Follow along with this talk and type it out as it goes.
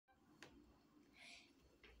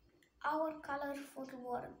our colorful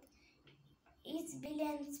world. It's Billy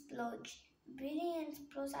and Splodge. Billy and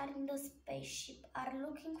Splodge are in the spaceship, are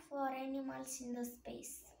looking for animals in the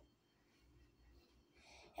space.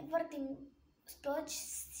 Everything Splodge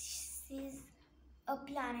sees a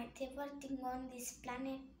planet. Everything on this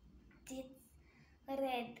planet is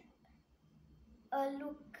red. A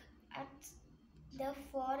look at the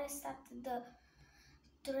forest, at the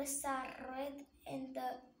trees are red and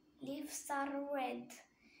the leaves are red.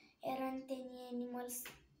 Aren't any animals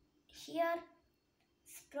here?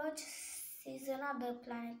 Splodge sees another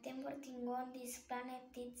planet. Everything on this planet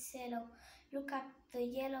is yellow. Look at the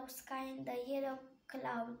yellow sky and the yellow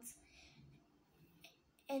clouds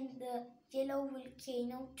and the yellow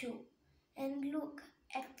volcano too. And look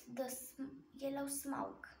at the yellow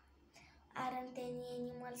smoke. Aren't any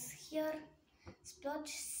animals here? Splodge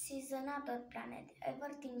sees another planet.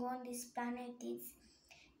 Everything on this planet is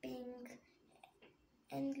pink.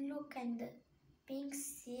 And look at the pink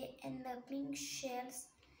sea and the pink shells.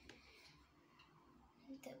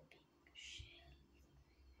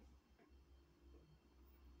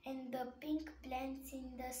 And the pink plants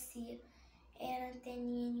in the sea. Aren't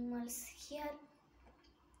any animals here?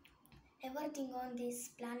 Everything on this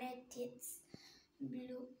planet is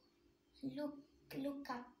blue. Look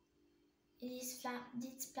at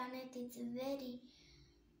this planet is very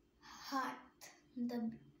hot.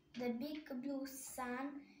 The big blue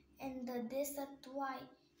sun and the desert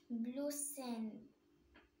white blue sand.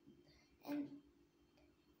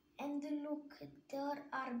 And look, there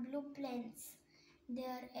are blue plants.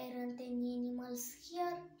 There aren't any animals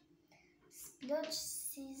here. Splodge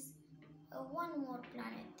sees one more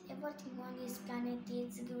planet. Everything on this planet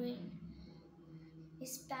is green.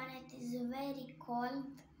 This planet is very cold.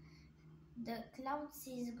 The clouds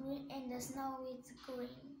is green and the snow is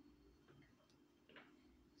green.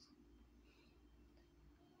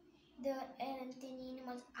 There aren't any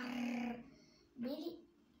animals. Arr! Billy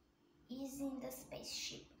is in the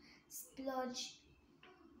spaceship. Splodge,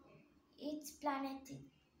 its planet is...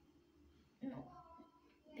 No.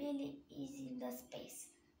 Billy is in the space.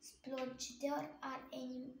 Splodge, there are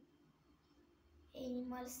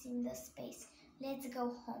animals in the space. Let's go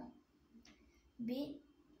home.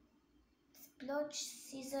 Splodge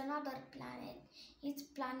sees another planet. It's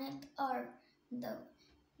planet Earth.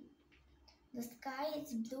 The sky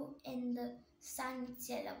is blue and the sun is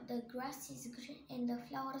yellow. The grass is green and the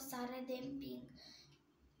flowers are red and pink.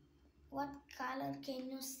 What color can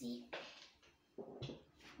you see?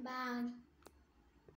 Bye.